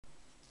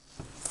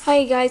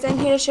Hi guys, I'm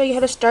here to show you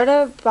how to start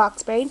a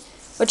box braid.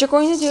 What you're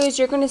going to do is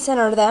you're going to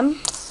center them.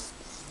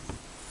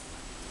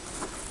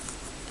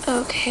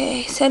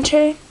 Okay,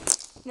 center.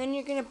 Then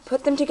you're going to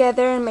put them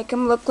together and make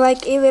them look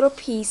like a little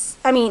piece.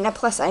 I mean, a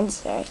plus sign,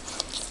 sorry.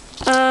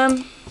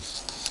 Then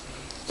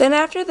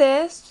after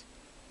this,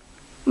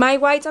 my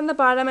white's on the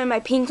bottom and my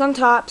pink's on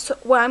top. So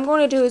what I'm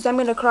going to do is I'm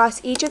going to cross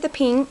each of the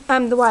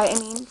white,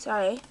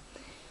 sorry.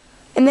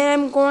 And then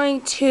I'm going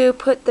to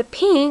put the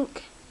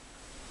pink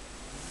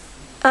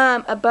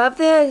above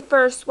the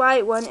first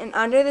white one and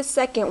under the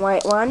second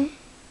white one.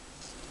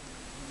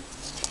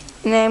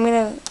 And then I'm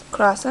going to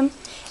cross them.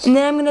 And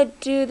then I'm going to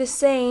do the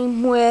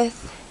same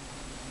with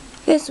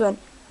this one.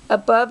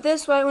 Above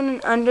this white one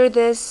and under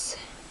this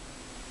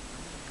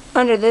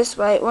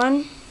white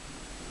one.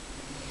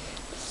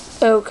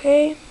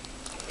 Okay.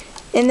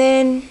 And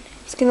then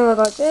it's going to look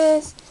like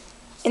this.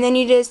 And then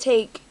you just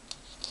take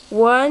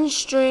one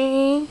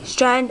strand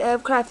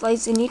of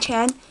Craftlace in each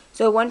hand.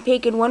 So one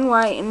pink and one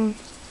white, and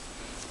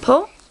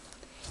pull.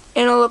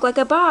 And it'll look like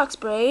a box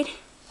braid.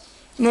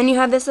 And then you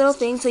have this little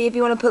thing, so if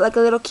you want to put like a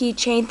little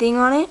keychain thing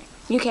on it,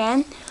 you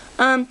can.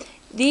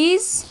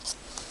 These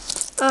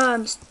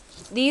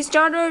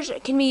starters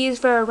can be used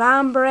for a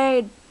round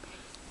braid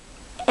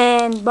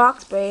and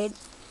box braid.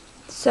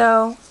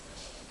 So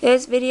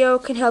this video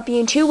can help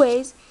you in two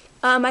ways.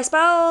 My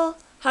spiral,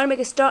 how to make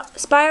a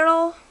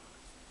spiral,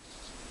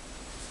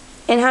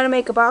 and how to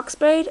make a box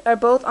braid are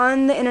both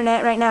on the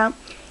internet right now.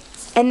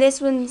 And this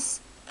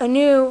one's a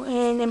new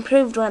and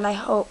improved one, I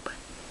hope.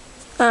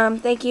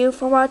 Thank you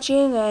for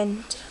watching,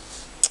 and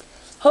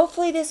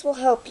hopefully this will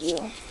help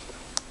you.